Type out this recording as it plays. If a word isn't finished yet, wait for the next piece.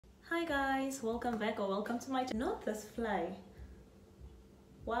Hi guys, welcome back or welcome to my channel. Not this fly.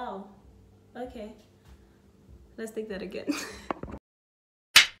 Wow. Okay, let's take that again.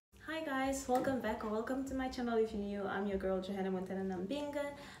 Hi guys, welcome back or welcome to my channel. If you're new, I'm your girl Johanna Montana Nambinga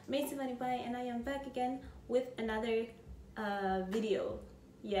Macy Manibai, and I am back again with another video.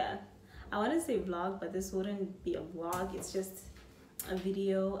 Yeah, I want to say vlog, but this wouldn't be a vlog. It's just a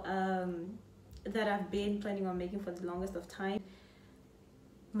video that I've been planning on making for the longest of time.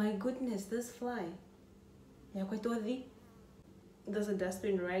 My goodness, this fly. There's a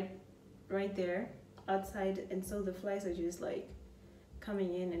dustbin right there outside, and so the flies are just like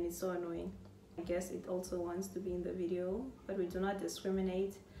coming in, and it's so annoying. I guess it also wants to be in the video, but we do not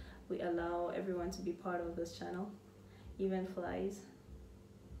discriminate. We allow everyone to be part of this channel, even flies.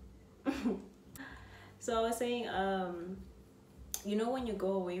 So I was saying, you know, when you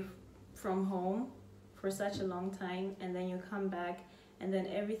go away from home for such a long time and then you come back and then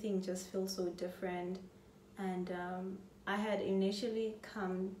everything just feels so different. And I had initially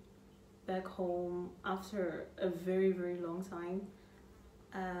come back home after a very long time.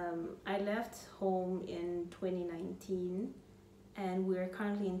 I left home in 2019 and we're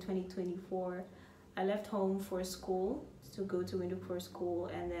currently in 2024. I left home for school, to go to Windhoek for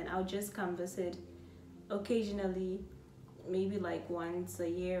school, and then I'll just come visit occasionally, maybe like once a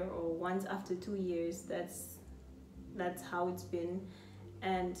year or once after 2 years. That's how it's been.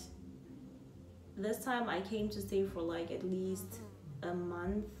 And this time I came to stay for like at least a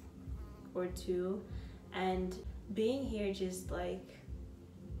month or two, and being here just like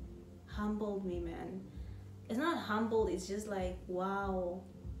humbled me, man. It's not humbled, it's just like, wow,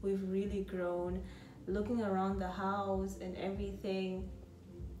 we've really grown. Looking around the house and everything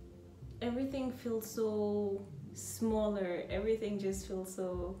feels so smaller. Everything just feels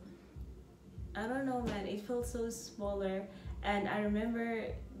so, I don't know, man, it feels so smaller. And I remember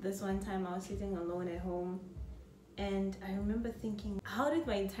this one time I was sitting alone at home, and I remember thinking, how did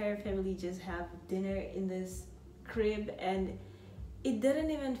my entire family just have dinner in this crib? And it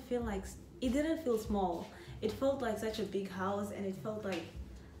didn't even feel like, it didn't feel small. It felt like such a big house, and it felt like,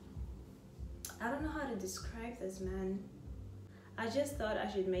 I don't know how to describe this, man. I just thought I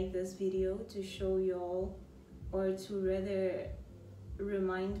should make this video to show y'all, or to rather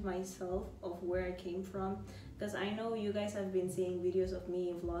remind myself of where I came from, because I know you guys have been seeing videos of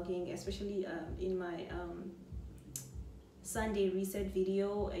me vlogging, especially in my Sunday reset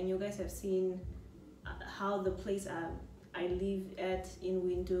video, and you guys have seen how the place I live at in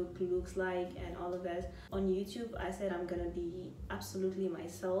Windhoek looks like and all of that. On YouTube I said I'm gonna be absolutely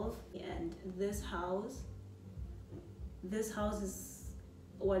myself, and this house is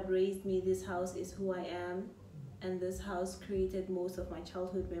what raised me. This house is who I am, and this house created most of my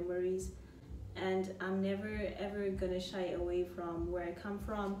childhood memories. And I'm never ever gonna shy away from where I come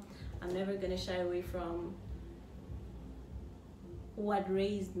from. I'm never gonna shy away from what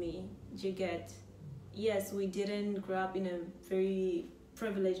raised me. Do you get? Yes, we didn't grow up in a very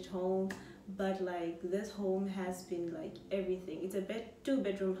privileged home, but like this home has been like everything. It's a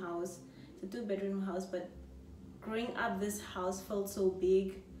two-bedroom house. It's a two-bedroom house, but growing up, this house felt so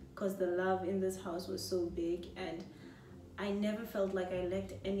big because the love in this house was so big, and I never felt like I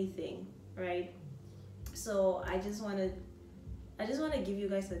lacked anything, right? So I just want to give you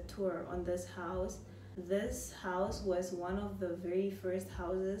guys a tour on this house. This house was one of the very first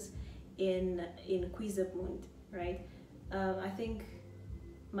houses in Quizabund, right? I think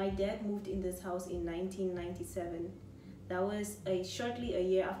my dad moved in this house in 1997. That was shortly a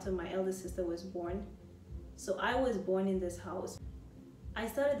year after my eldest sister was born. So I was born in this house. I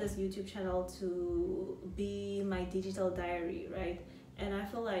started this YouTube channel to be my digital diary, right? And I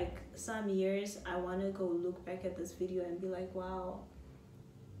feel like some years I want to go look back at this video and be like, wow,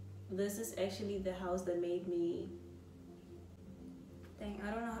 this is actually the house that made me. Dang,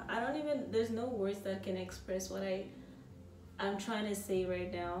 I don't even, there's no words that can express what I'm trying to say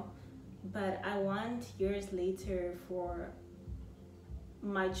right now. But I want years later for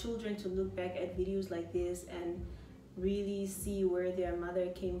my children to look back at videos like this and really see where their mother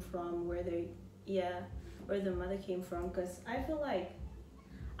came from, where the mother came from. Because I feel like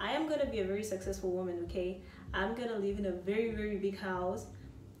I am gonna be a very successful woman, okay? I'm gonna live in a very big house,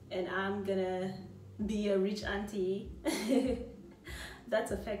 and I'm gonna be a rich auntie.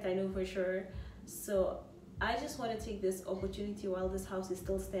 That's a fact, I know for sure. So I just want to take this opportunity while this house is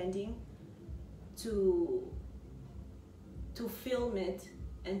still standing to film it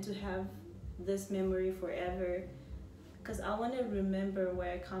and to have this memory forever, because I want to remember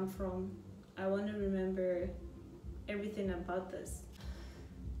where I come from. I want to remember everything about this.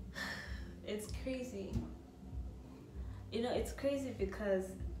 It's crazy. You know, it's crazy because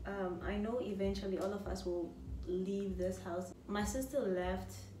I know eventually all of us will leave this house. My sister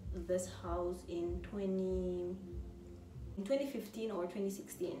left this house in 2015 or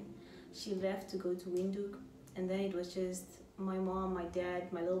 2016. She left to go to Windhoek, and then it was just my mom, my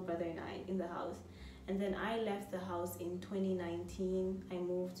dad, my little brother, and I in the house. And then I left the house in 2019. I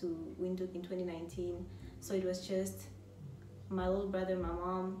moved to Windhoek in 2019. So it was just my little brother, my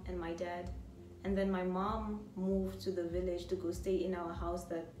mom, and my dad. And then my mom moved to the village to go stay in our house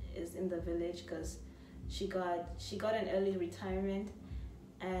that is in the village because she got an early retirement.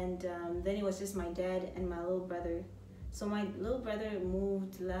 And then it was just my dad and my little brother. So my little brother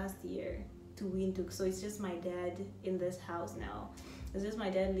moved last year to Windhoek. So it's just my dad in this house now. It's just my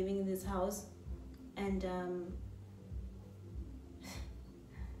dad living in this house. And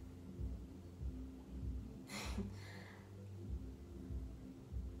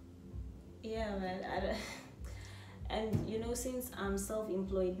yeah, man. And you know, since I'm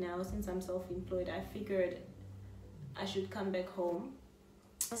self-employed now, I figured I should come back home,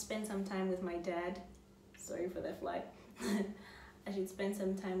 spend some time with my dad. Sorry for that fly. I should spend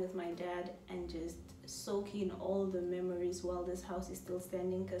some time with my dad and just soak in all the memories while this house is still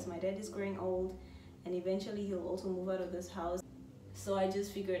standing, because my dad is growing old and eventually he'll also move out of this house. So I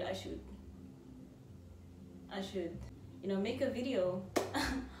just figured I should you know, make a video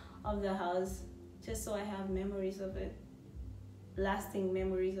of the house, just so I have memories of it, lasting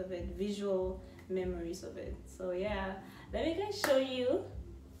memories of it, visual memories of it. So yeah, let me guys show you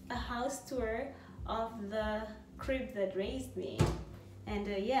a house tour of the crib that raised me. And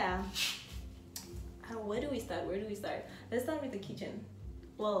yeah, where do we start? Let's start with the kitchen.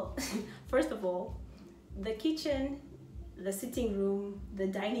 Well, first of all, the kitchen, the sitting room, the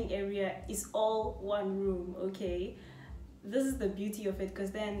dining area is all one room, okay? This is the beauty of it,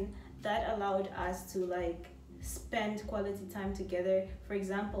 because then that allowed us to like spend quality time together. For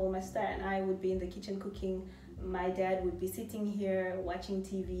example, my sister and I would be in the kitchen cooking. My dad would be sitting here watching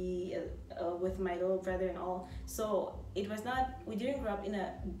TV with my little brother and all. So it was not, we didn't grow up in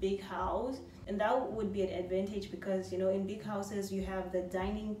a big house, and that would be an advantage, because you know, in big houses you have the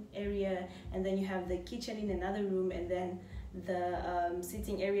dining area, and then you have the kitchen in another room, and then the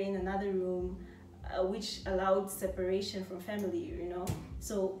sitting area in another room, which allowed separation from family, you know.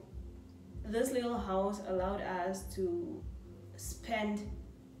 So this little house allowed us to spend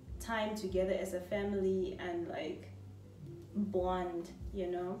time together as a family and like bond, you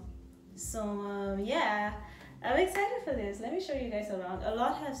know. So yeah, I'm excited for this. Let me show you guys around. A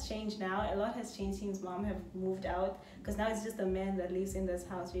lot has changed now. A lot has changed since mom have moved out, because now it's just a man that lives in this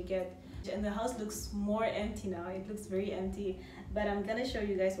house. And the house looks more empty now. It looks very empty, but I'm gonna show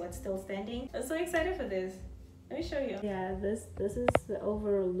you guys what's still standing. I'm so excited for this. Let me show you. Yeah, this is the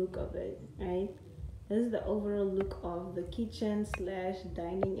overall look of it, right? This is the overall look of the kitchen slash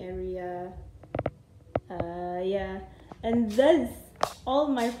dining area. Yeah, and this, all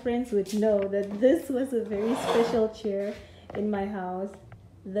my friends would know that this was a very special chair in my house.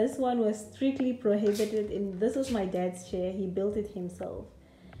 This one was strictly prohibited. This was my dad's chair. He built it himself.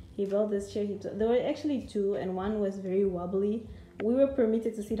 He built this chair himself. There were actually two, and one was very wobbly. We were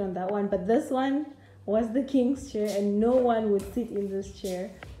permitted to sit on that one, but this one was the king's chair, and no one would sit in this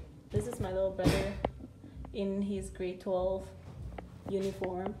chair. This is my little brother in his grade 12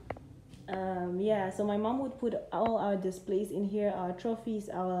 uniform. Yeah, so my mom would put all our displays in here, our trophies,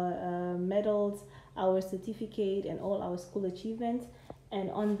 our medals, our certificate, and all our school achievements. And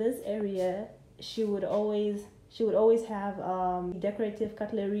on this area, she would always have decorative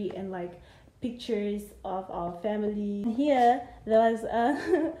cutlery and like pictures of our family. Here there was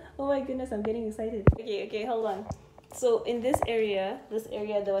oh my goodness, I'm getting excited. Okay, hold on. So in this area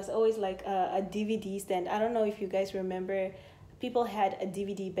there was always like a DVD stand. I don't know if you guys remember, people had a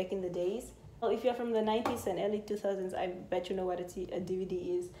DVD back in the days. Well, if you're from the 90s and early 2000s, I bet you know what a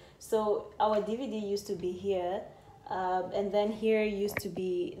DVD is. So our DVD used to be here, and then here used to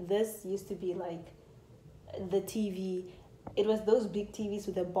be like the TV. It was those big TVs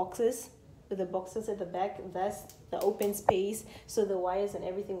with the boxes at the back. That's the open space, so the wires and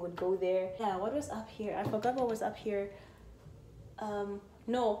everything would go there. Yeah, what was up here? I forgot what was up here.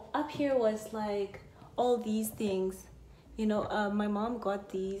 No, up here was like all these things, you know. My mom got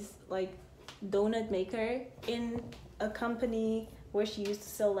these like donut maker in a company where she used to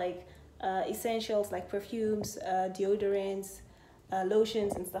sell like essentials like perfumes, deodorants,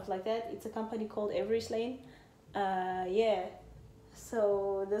 lotions and stuff like that. It's a company called Everest Lane. Yeah,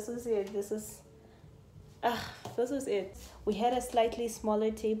 so this was it. This was it. We had a slightly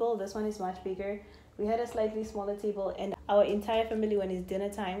smaller table. This one is much bigger. We had a slightly smaller table, and our entire family, when it's dinner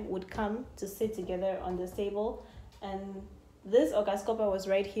time, would come to sit together on this table. And this Okaskopa was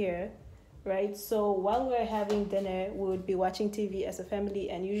right here, right? So while we were having dinner, we would be watching TV as a family,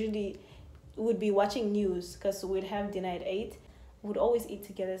 and usually we would be watching news because we'd have dinner at 8. We'd always eat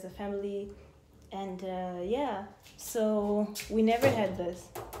together as a family, and yeah. So we never had this.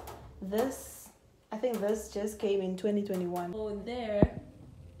 I think this just came in 2021. Oh, there,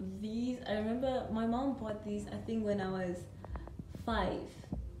 these, I remember my mom bought these, I think when I was 5.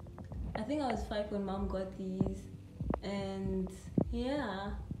 I think I was 5 when mom got these, and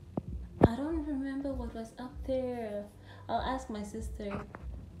yeah, I don't remember what was up there. I'll ask my sister.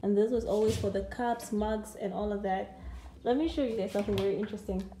 And this was always for the cups, mugs, and all of that. Let me show you guys something very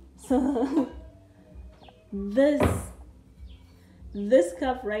interesting. So this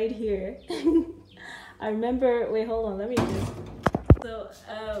cup right here. I remember, wait, hold on, let me just. So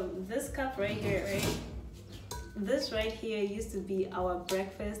this cup right here, right? This right here used to be our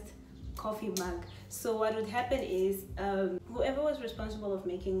breakfast coffee mug. So what would happen is whoever was responsible of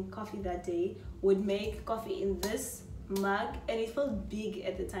making coffee that day would make coffee in this mug, and it felt big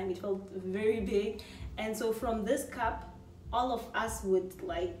at the time. It felt very big, and so from this cup all of us would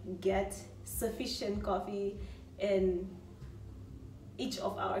like get sufficient coffee in each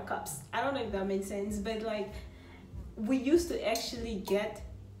of our cups. I don't know if that makes sense, but like we used to actually get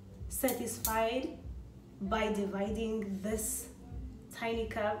satisfied by dividing this tiny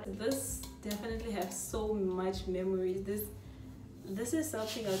cup. This definitely has so much memories. This is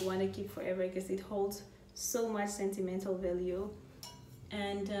something I'd want to keep forever because it holds so much sentimental value.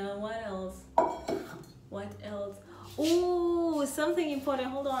 And what else? Oh, something important.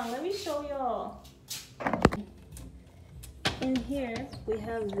 Hold on, let me show y'all. In here we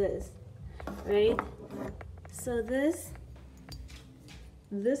have this, right? So this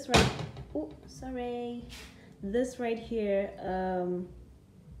right, oh sorry, this right here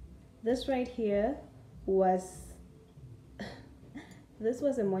was this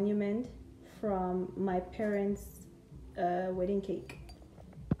was a monument from my parents' wedding cake.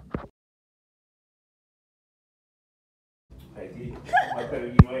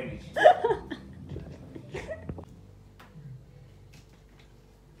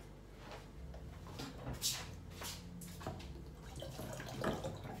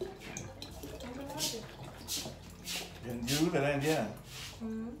 Dulu dah dia.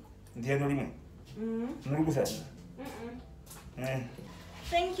 Dia no limit. Nunggu besar.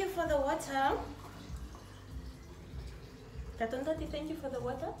 Thank you for the water. Tati, thank you for the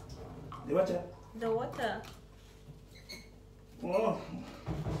water. Dia baca. The water. Oh.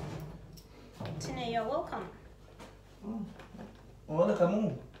 Tina, you're welcome. Wala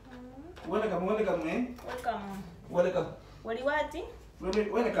kamu. Wala kamu eh? Welcome. Wala kamu. What do you want?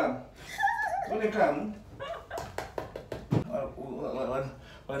 Wala kamu. Wala kamu.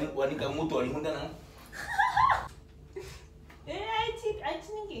 Wani kamu tu ali hundan ang. I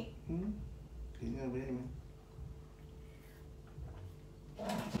think. Ini apa ni?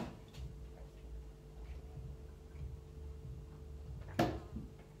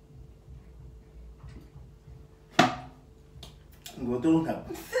 Ngoto na.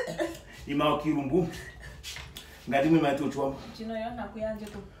 Ima kirumbu. Ngadi mimi matochwa. Jino yo nakuyanje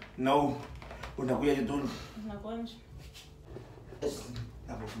tu. No. Unakuya tu. Nakonje.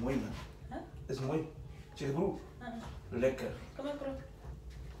 Apa semua ini? Hah? Semua. Cik bro. Lekker. Kom maar, bro.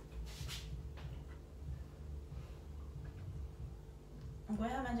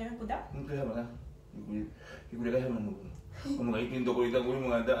 Ngoya manje kuda? Mpe hapa. Ikule kaya manu. Kung mga itin to ko itang uli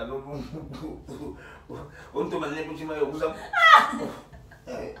mga da ano unto man ne kunchi mayo kusam.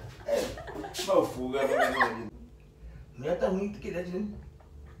 Mafuga na. Nyata ngiti kida jin.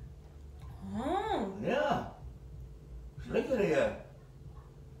 Ya. Lekker ya.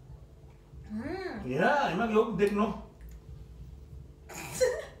 Ya, emang yo dek no.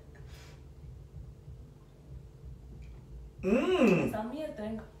 Samir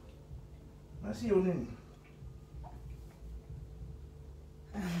tengo. Masih unin.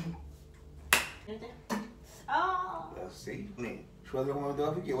 Oh. Sei, nih. Suatu como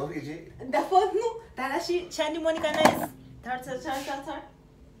eu fiquei, eu fiquei. Da fono. Tarashi Chandi Monica nice. Tar.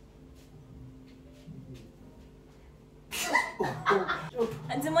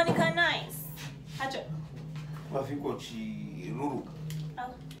 And Monica nice. Hajo. Mas ficou de Lulu.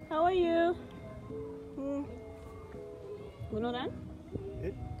 How are you? Gunoran?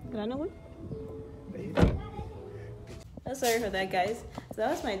 Granogun? Oh, sorry for that, guys. So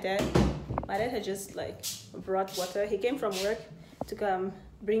that was my dad. My dad had just like brought water. He came from work to come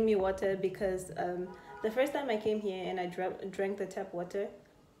bring me water because the first time I came here and I drank the tap water,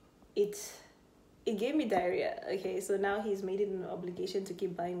 it gave me diarrhea. Okay, so now he's made it an obligation to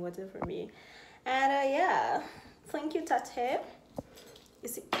keep buying water for me. And yeah, Thank you, Tate. You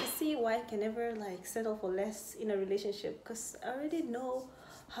see why I can never like settle for less in a relationship, because I already know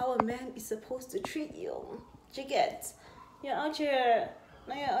how a man is supposed to treat you. You get? You're out here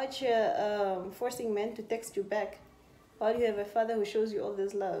forcing men to text you back while you have a father who shows you all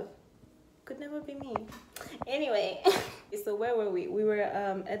this love. Could never be me. Anyway, so where were we? We were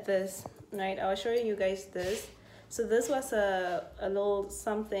at this, right? I was showing you guys this. So this was a little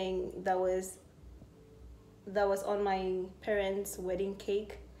something that was on my parents' wedding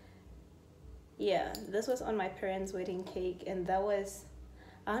cake. Yeah, this was on my parents' wedding cake, and that was,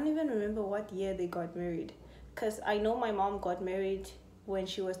 I don't even remember what year they got married, because I know my mom got married when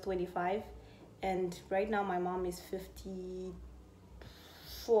she was 25, and right now my mom is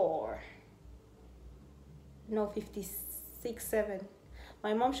 54. No, 56, 7.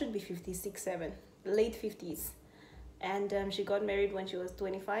 My mom should be 56, 7, late 50s. And she got married when she was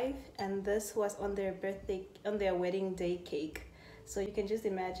 25, and this was on their wedding day cake. So you can just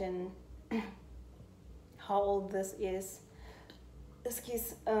imagine how old this is.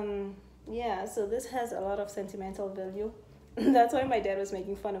 Excuse, yeah, so this has a lot of sentimental value. That's why my dad was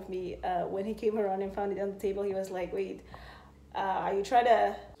making fun of me when he came around and found it on the table. He was like, wait, are you trying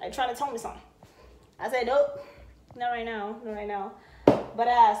to tell me something? I said, nope, not right now. But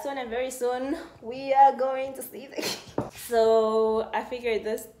soon and very soon, we are going to see the cake. So I figured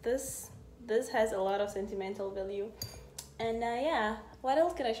this has a lot of sentimental value. And yeah, what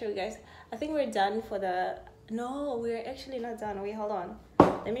else can I show you guys? I think we're done for the... No, we're actually not done. Wait, hold on.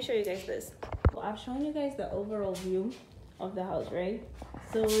 Let me show you guys this. Well, I've shown you guys the overall view of the house, right?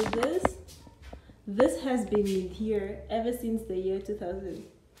 So this has been here ever since the year 2000.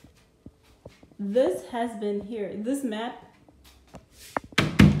 This has been here. This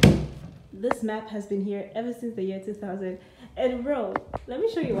map has been here ever since the year 2000. And bro, let me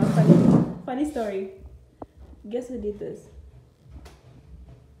show you one funny story. Guess who did this?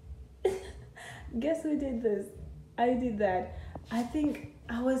 Guess who did this? I did that. I think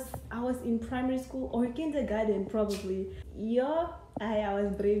I was in primary school or kindergarten probably. Yeah, I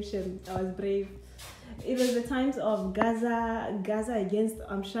was brave, Shem. I was brave. It was the times of Gaza against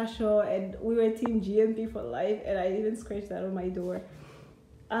Shasho, and we were team GMP for life, and I even scratched that on my door.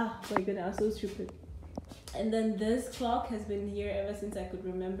 Ah, my goodness, I was so stupid. And then this clock has been here ever since I could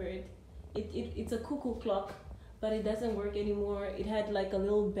remember it. It's a cuckoo clock, but it doesn't work anymore. It had like a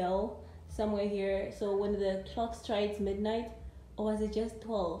little bell somewhere here. So when the clock strikes midnight, or was it just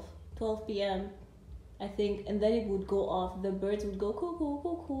 12 p.m., I think, and then it would go off. The birds would go cuckoo,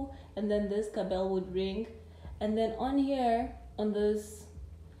 cuckoo, and then this bell would ring. And then on here, on this,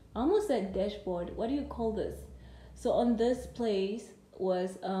 I almost said dashboard. What do you call this? So on this place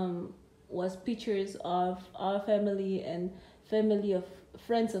was pictures of our family and family of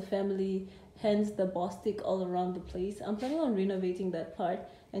friends of family, hence the Bostic all around the place. I'm planning on renovating that part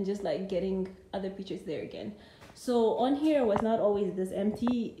and just like getting other pictures there again. So on here was not always this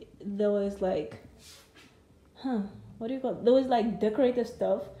empty. There was like, what do you call it? There was like decorative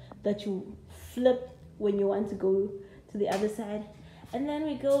stuff that you flip when you want to go to the other side. And then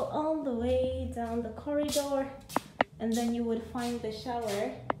we go all the way down the corridor, and then you would find the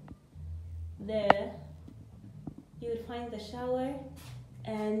shower there. You would find the shower,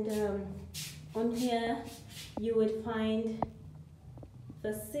 and on here you would find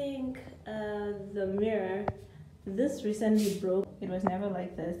the sink, the mirror. This recently broke. It was never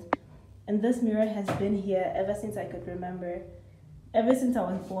like this. And this mirror has been here ever since I could remember. Ever since I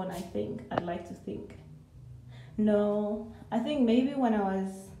was born, I think. I'd like to think. No, I think maybe when I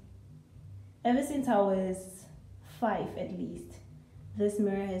was... Ever since I was 5 at least. This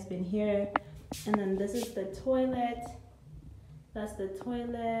mirror has been here. And then this is the toilet. That's the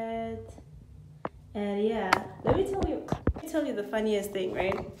toilet. And yeah, let me tell you the funniest thing,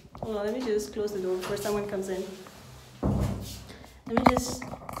 right? Hold on, let me just close the door before someone comes in.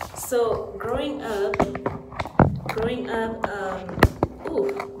 So growing up,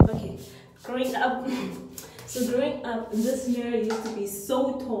 this mirror used to be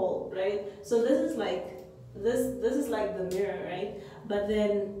so tall, right? So this is like the mirror, right? But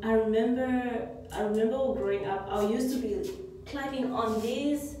then I remember growing up, I used to be climbing on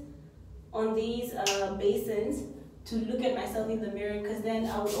these basins to look at myself in the mirror, because then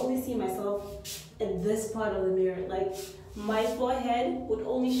I would only see myself in this part of the mirror. Like my forehead would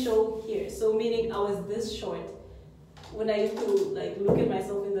only show here, so meaning I was this short when I used to like look at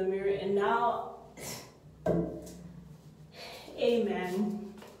myself in the mirror. And now,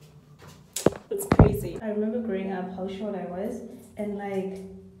 amen, it's crazy. I remember growing up how short I was, and like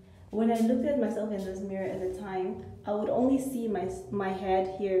when I looked at myself in this mirror at the time, I would only see my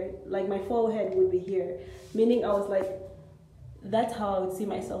head here, like my forehead would be here, meaning I was like, that's how I would see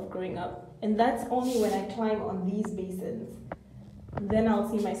myself growing up. And that's only when I climb on these basins. Then I'll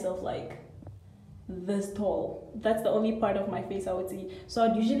see myself like this tall. That's the only part of my face I would see. So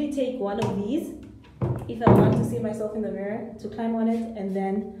I'd usually take one of these if I want to see myself in the mirror, to climb on it, and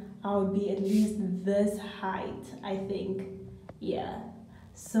then I would be at least this height, I think. Yeah.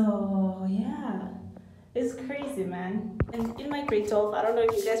 So yeah, it's crazy, man. And in my grade 12, I don't know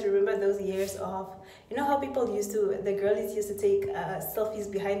if you guys remember those years of, you know how people used to, the girlies used to take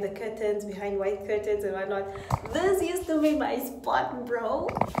selfies behind the curtains, behind white curtains and whatnot. This used to be my spot, bro.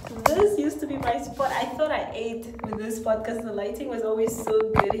 This used to be my spot. I thought I ate with this spot because the lighting was always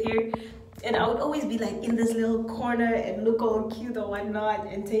so good here. And I would always be like in this little corner and look all cute or whatnot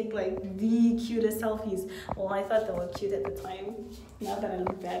and take like the cutest selfies. Well, I thought they were cute at the time. Now that I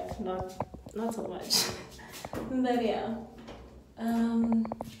look back, not so much. But yeah, I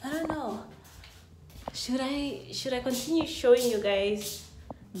don't know. Should I continue showing you guys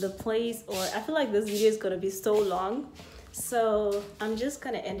the place, or I feel like this video is gonna be so long, so I'm just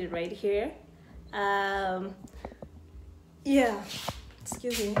gonna end it right here. Yeah,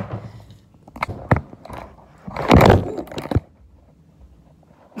 excuse me.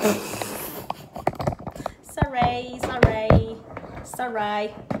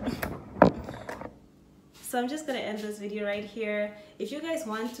 Sorry. So I'm just gonna end this video right here. If you guys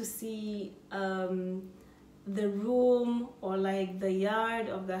want to see the room or like the yard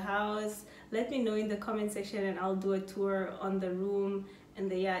of the house, let me know in the comment section and I'll do a tour on the room and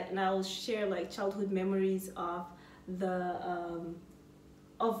the yard, and I'll share like childhood memories of the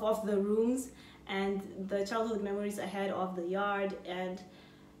of the rooms and the childhood memories I had of the yard. And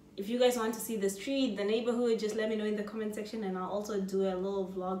if you guys want to see the street, the neighborhood, just let me know in the comment section and I'll also do a little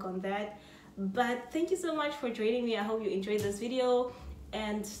vlog on that. But thank you so much for joining me. I hope you enjoyed this video,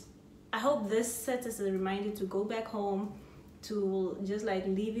 and I hope this sets as a reminder to go back home, to just like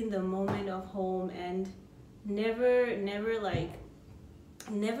live in the moment of home, and never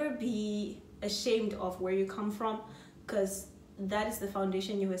be ashamed of where you come from, because that is the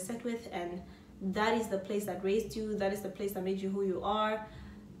foundation you were set with, and that is the place that raised you, that is the place that made you who you are.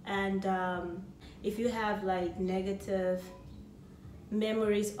 And if you have like negative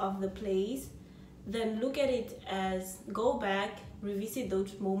memories of the place, then look at it as, go back, revisit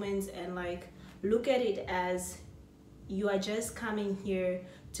those moments, and like look at it as you are just coming here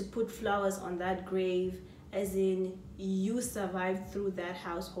to put flowers on that grave, as in you survived through that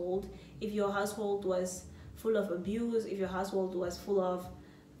household. If your household was full of abuse, if your household was full of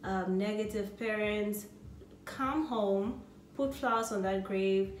negative parents, come home, put flowers on that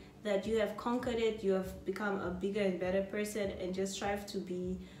grave, that you have conquered it, you have become a bigger and better person, and just strive to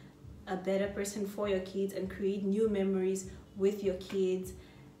be a better person for your kids and create new memories with your kids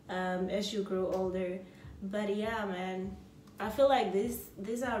as you grow older. But yeah, man, I feel like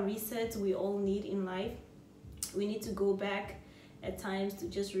these are resets we all need in life. We need to go back at times to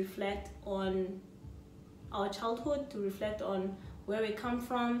just reflect on our childhood, to reflect on where we come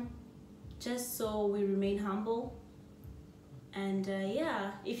from, just so we remain humble. And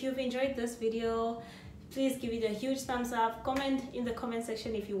yeah, if you've enjoyed this video, please give it a huge thumbs up. Comment in the comment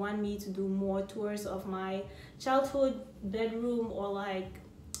section if you want me to do more tours of my childhood bedroom, or like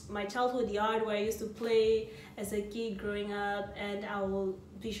my childhood yard where I used to play as a kid growing up, and I will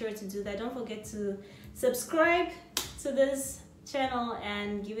be sure to do that. Don't forget to subscribe to this channel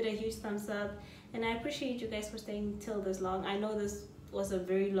and give it a huge thumbs up. And I appreciate you guys for staying till this long. I know this was a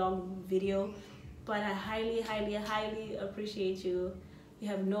very long video, but I highly appreciate you. You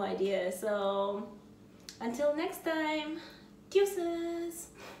have no idea. So until next time, deuces.